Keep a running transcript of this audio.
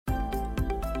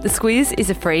The Squiz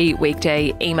is a free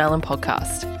weekday email and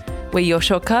podcast. We're your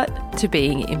shortcut to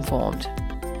being informed.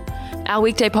 Our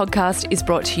weekday podcast is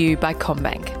brought to you by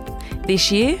CommBank.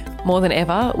 This year, more than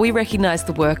ever, we recognise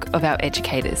the work of our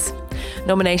educators.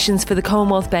 Nominations for the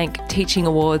Commonwealth Bank Teaching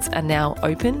Awards are now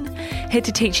open. Head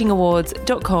to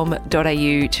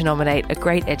teachingawards.com.au to nominate a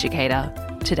great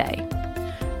educator today.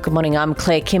 Good morning, I'm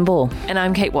Claire Kimball. And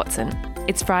I'm Kate Watson.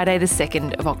 It's Friday the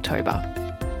 2nd of October.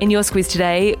 In your Squiz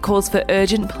today, calls for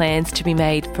urgent plans to be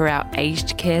made for our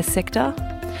aged care sector.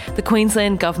 The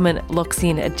Queensland Government locks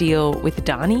in a deal with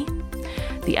Adani.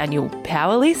 The annual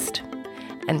power list.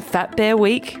 And Fat Bear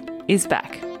Week is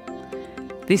back.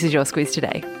 This is your Squiz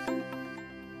today.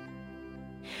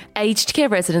 Aged care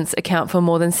residents account for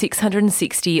more than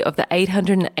 660 of the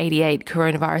 888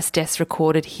 coronavirus deaths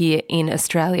recorded here in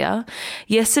Australia.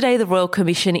 Yesterday, the Royal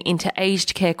Commission into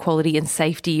Aged Care Quality and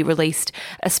Safety released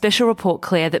a special report,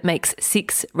 Claire, that makes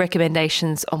 6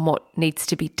 recommendations on what needs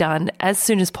to be done as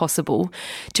soon as possible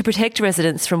to protect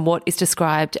residents from what is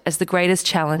described as the greatest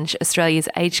challenge Australia's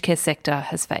aged care sector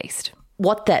has faced.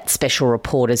 What that special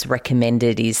report has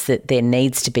recommended is that there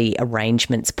needs to be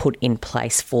arrangements put in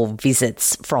place for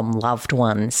visits from loved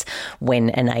ones when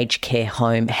an aged care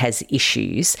home has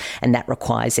issues, and that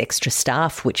requires extra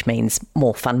staff, which means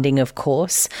more funding, of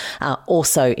course.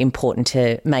 Also important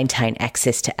to maintain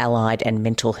access to allied and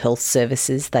mental health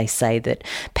services. They say that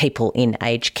people in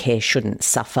aged care shouldn't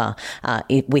suffer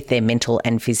with their mental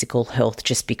and physical health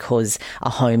just because a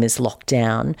home is locked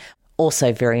down.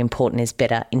 Also very important is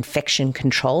better infection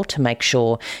control to make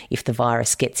sure if the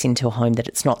virus gets into a home that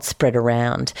it's not spread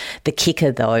around. The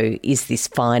kicker, though, is this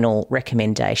final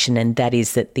recommendation, and that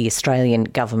is that the Australian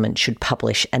government should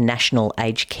publish a national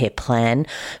aged care plan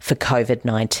for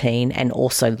COVID-19 and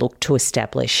also look to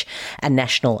establish a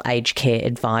national aged care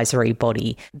advisory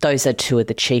body. Those are 2 of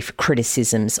the chief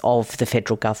criticisms of the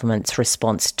federal government's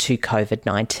response to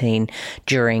COVID-19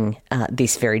 during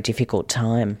this very difficult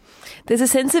time. There's a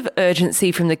sense of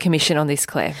urgency from the Commission on this,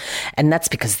 Claire. And that's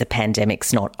because the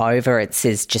pandemic's not over. It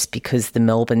says just because the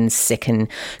Melbourne's second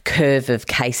curve of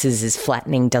cases is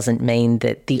flattening doesn't mean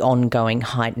that the ongoing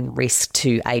heightened risk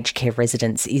to aged care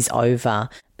residents is over.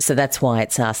 So that's why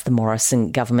it's asked the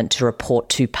Morrison government to report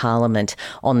to Parliament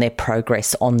on their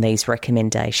progress on these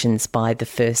recommendations by the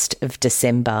 1st of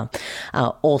December.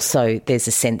 Also, there's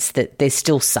a sense that there's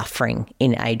still suffering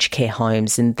in aged care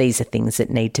homes, and these are things that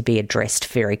need to be addressed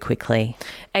very quickly.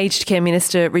 Aged Care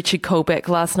Minister Richard Colbeck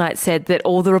last night said that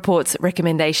all the report's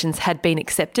recommendations had been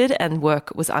accepted and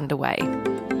work was underway.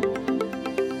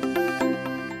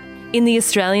 In The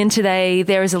Australian today,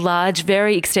 there is a large,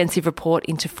 very extensive report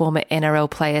into former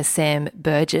NRL player Sam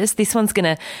Burgess. This one's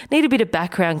going to need a bit of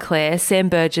background, Claire. Sam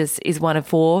Burgess is one of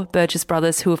 4 Burgess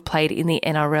brothers who have played in the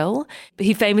NRL.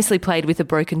 He famously played with a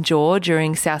broken jaw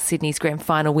during South Sydney's grand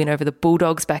final win over the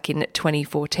Bulldogs back in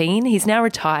 2014. He's now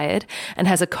retired and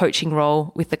has a coaching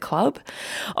role with the club.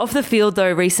 Off the field,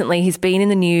 though, recently he's been in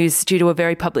the news due to a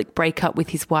very public breakup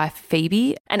with his wife,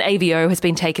 Phoebe. An AVO has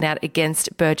been taken out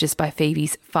against Burgess by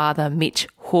Phoebe's father, Mitch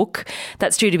Hook.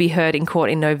 That's due to be heard in court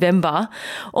in November.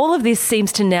 All of this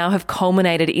seems to now have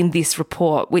culminated in this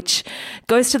report, which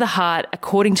goes to the heart,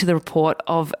 according to the report,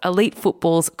 of elite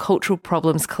football's cultural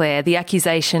problems, Claire. The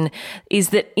accusation is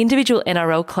that individual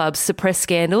NRL clubs suppress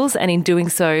scandals and in doing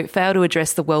so fail to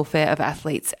address the welfare of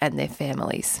athletes and their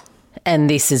families.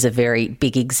 And this is a very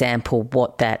big example.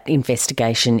 What that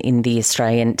investigation in The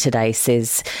Australian today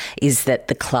says is that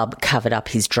the club covered up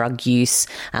his drug use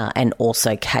and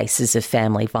also cases of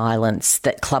family violence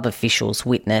that club officials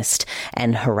witnessed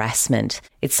and harassment.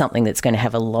 It's something that's going to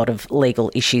have a lot of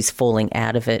legal issues falling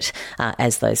out of it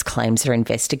as those claims are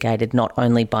investigated not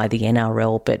only by the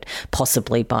NRL but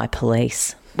possibly by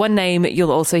police. One name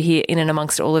you'll also hear in and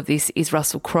amongst all of this is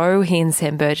Russell Crowe. He and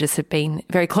Sam Burgess have been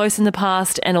very close in the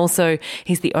past, and also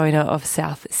he's the owner of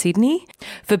South Sydney.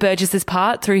 For Burgess's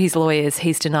part, through his lawyers,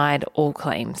 he's denied all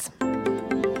claims.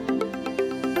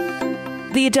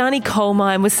 The Adani coal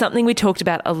mine was something we talked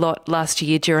about a lot last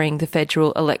year during the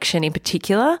federal election in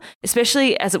particular,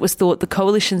 especially as it was thought the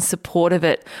coalition's support of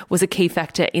it was a key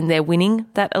factor in their winning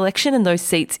that election and those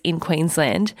seats in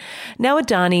Queensland. Now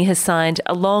Adani has signed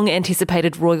a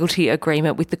long-anticipated royalty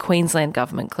agreement with the Queensland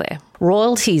government, Claire.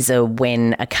 Royalties are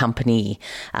when a company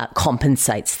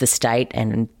compensates the state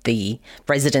and the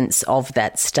residents of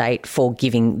that state for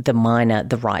giving the miner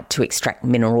the right to extract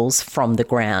minerals from the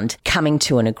ground. Coming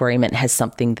to an agreement has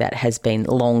something that has been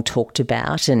long talked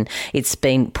about, and it's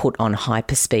been put on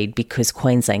hyperspeed because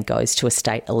Queensland goes to a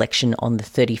state election on the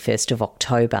 31st of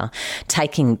October.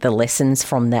 Taking the lessons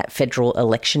from that federal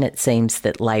election, it seems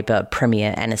that Labor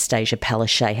Premier Anastasia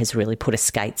Palaszczuk has really put her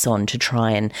skates on to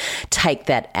try and take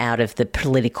that out of the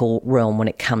political realm when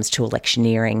it comes to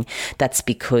electioneering. That's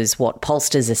because what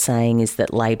pollsters are saying is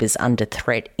that Labor's under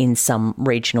threat in some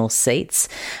regional seats.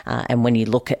 And when you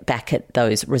look back at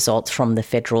those results from the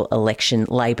federal election,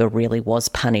 Labor really was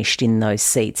punished in those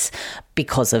seats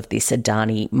because of this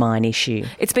Adani mine issue.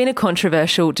 It's been a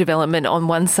controversial development. On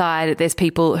one side, there's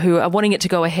people who are wanting it to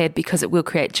go ahead because it will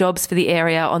create jobs for the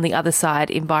area. On the other side,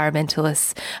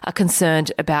 environmentalists are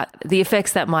concerned about the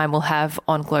effects that mine will have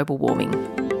on global warming.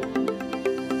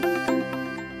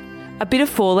 A bit of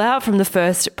fallout from the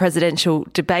first presidential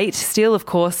debate, still, of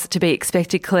course, to be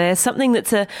expected, Claire. Something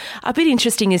that's a bit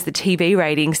interesting is the TV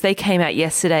ratings. They came out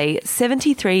yesterday.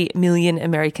 73 million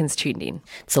Americans tuned in.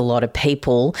 It's a lot of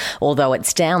people, although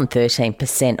it's down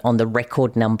 13% on the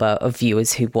record number of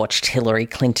viewers who watched Hillary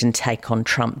Clinton take on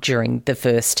Trump during the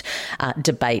first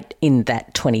debate in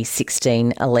that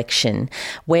 2016 election.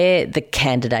 Where the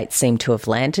candidates seem to have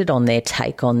landed on their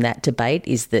take on that debate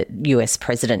is that US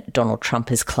President Donald Trump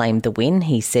has claimed the win.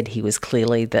 He said he was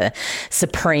clearly the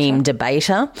supreme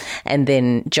debater. And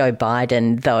then Joe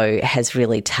Biden, though, has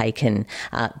really taken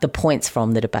the points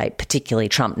from the debate, particularly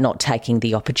Trump not taking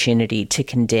the opportunity to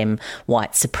condemn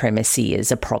white supremacy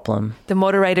as a problem. The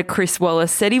moderator, Chris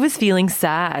Wallace, said he was feeling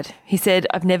sad. He said,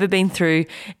 "I've never been through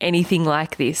anything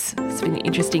like this." It's been an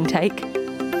interesting take.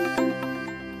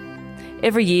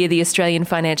 Every year, the Australian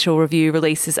Financial Review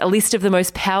releases a list of the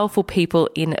most powerful people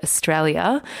in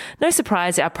Australia. No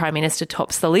surprise, our Prime Minister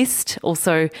tops the list.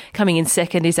 Also coming in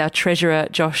second is our Treasurer,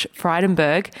 Josh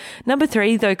Frydenberg. Number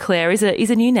 3, though, Claire, is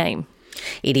a new name.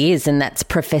 It is, and that's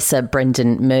Professor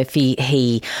Brendan Murphy.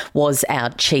 He was our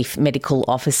Chief Medical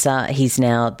Officer. He's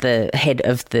now the head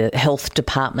of the Health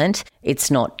Department.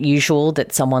 It's not usual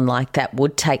that someone like that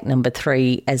would take number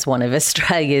 3 as one of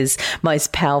Australia's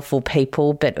most powerful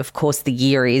people, but of course the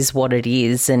year is what it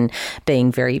is, and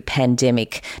being very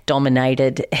pandemic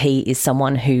dominated, he is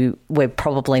someone who we've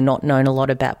probably not known a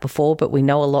lot about before, but we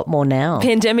know a lot more now.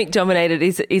 Pandemic dominated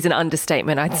is an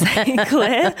understatement, I'd say,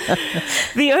 Claire.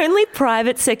 The only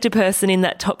private sector person in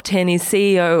that top 10 is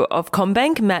CEO of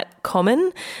CommBank, Matt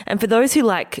Comyn. And for those who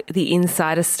like the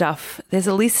insider stuff, there's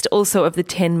a list also of the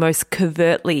 10 most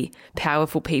covertly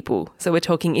powerful people. So we're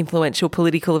talking influential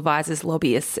political advisors,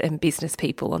 lobbyists and business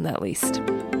people on that list.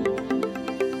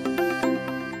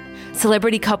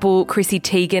 Celebrity couple Chrissy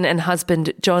Teigen and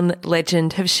husband John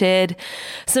Legend have shared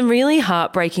some really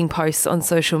heartbreaking posts on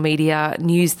social media.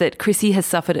 News that Chrissy has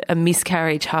suffered a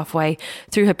miscarriage halfway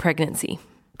through her pregnancy.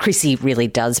 Chrissy really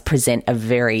does present a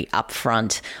very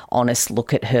upfront, honest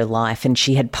look at her life, and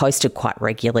she had posted quite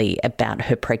regularly about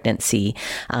her pregnancy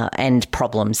and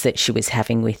problems that she was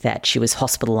having with that. She was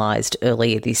hospitalised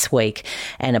earlier this week,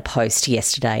 and a post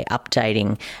yesterday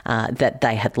updating that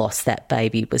they had lost that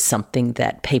baby was something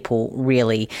that people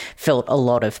really felt a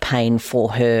lot of pain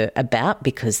for her about,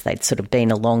 because they'd sort of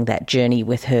been along that journey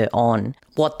with her on.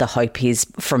 What the hope is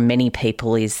from many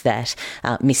people is that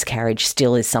miscarriage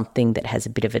still is something that has a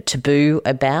bit of a taboo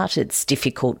about. It's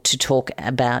difficult to talk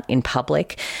about in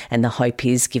public, and the hope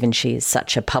is, given she is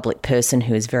such a public person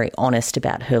who is very honest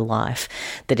about her life,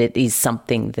 that it is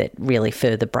something that really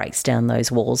further breaks down those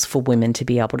walls for women to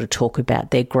be able to talk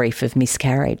about their grief of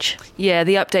miscarriage. Yeah,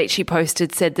 the update she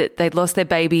posted said that they'd lost their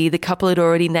baby. The couple had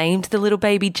already named the little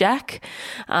baby Jack.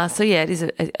 So yeah, it is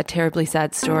a terribly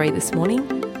sad story this morning.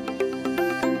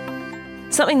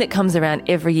 Something that comes around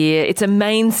every year, it's a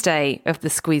mainstay of the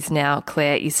Squiz now,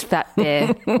 Claire, is Fat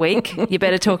Bear Week. You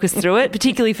better talk us through it,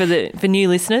 particularly for new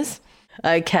listeners.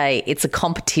 Okay, it's a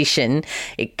competition.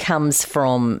 It comes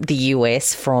from the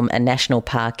US, from a national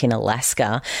park in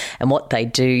Alaska. And what they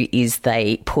do is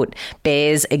they put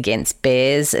bears against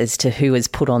bears as to who has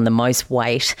put on the most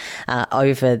weight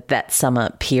over that summer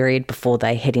period before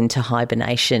they head into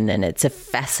hibernation. And it's a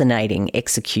fascinating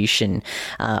execution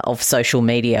of social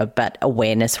media, but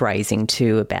awareness raising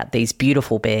too about these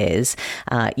beautiful bears.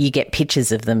 You get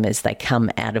pictures of them as they come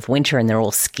out of winter, and they're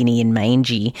all skinny and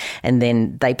mangy. And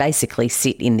then they basically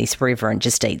sit in this river and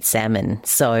just eat salmon.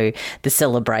 So the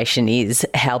celebration is,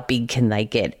 how big can they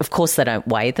get? Of course, they don't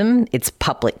weigh them. It's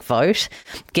public vote.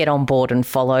 Get on board and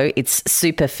follow. It's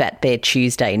Super Fat Bear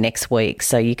Tuesday next week,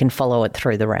 so you can follow it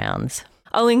through the rounds.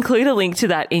 I'll include a link to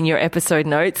that in your episode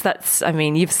notes.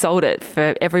 You've sold it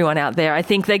for everyone out there. I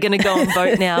think they're going to go and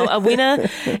vote now. A winner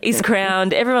is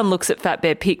crowned. Everyone looks at Fat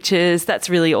Bear pictures. That's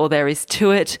really all there is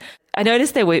to it. I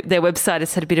noticed their website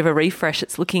has had a bit of a refresh.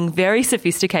 It's looking very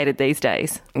sophisticated these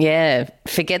days. Yeah,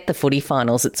 forget the footy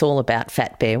finals. It's all about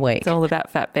Fat Bear Week. It's all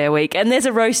about Fat Bear Week. And there's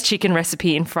a roast chicken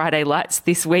recipe in Friday Lights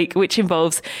this week, which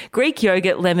involves Greek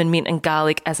yogurt, lemon, mint and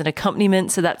garlic as an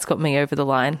accompaniment. So that's got me over the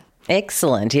line.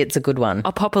 Excellent. It's a good one.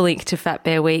 I'll pop a link to Fat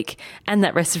Bear Week and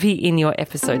that recipe in your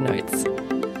episode notes.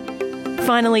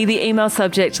 Finally, the email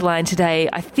subject line today,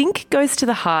 I think, goes to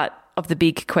the heart of the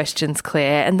big questions,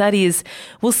 Claire, and that is,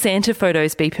 will Santa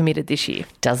photos be permitted this year?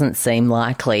 Doesn't seem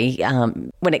likely.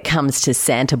 When it comes to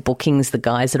Santa bookings, the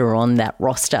guys that are on that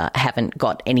roster haven't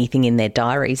got anything in their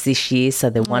diaries this year, so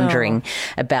they're wondering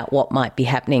about what might be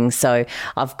happening. So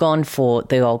I've gone for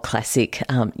the old classic,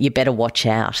 you better watch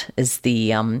out, as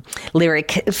the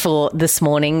lyric for this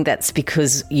morning. That's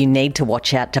because you need to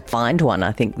watch out to find one,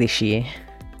 I think, this year.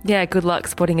 Yeah, good luck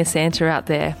spotting a Santa out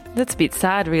there. That's a bit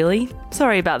sad, really.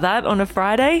 Sorry about that on a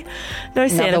Friday. No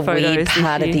Santa photos. Another weird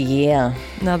part of the year.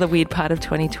 Another weird part of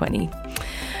 2020.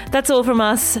 That's all from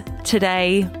us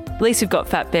today. At least we've got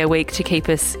Fat Bear Week to keep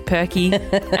us perky.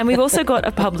 And we've also got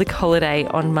a public holiday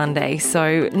on Monday.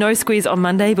 So no Squiz on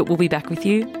Monday, but we'll be back with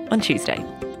you on Tuesday.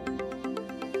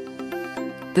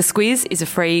 The Squiz is a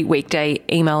free weekday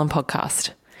email and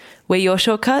podcast. We're your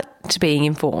shortcut to being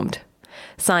informed.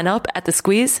 Sign up at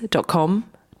thesquiz.com.au.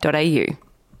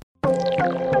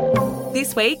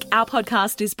 This week, our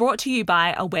podcast is brought to you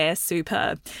by Aware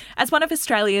Super. As one of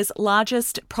Australia's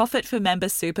largest profit-for-member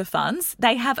super funds,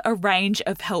 they have a range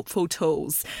of helpful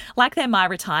tools, like their My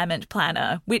Retirement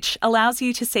Planner, which allows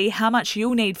you to see how much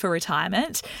you'll need for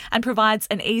retirement and provides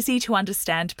an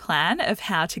easy-to-understand plan of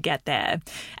how to get there.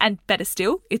 And better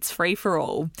still, it's free for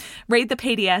all. Read the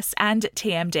PDS and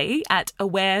TMD at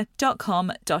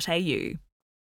aware.com.au.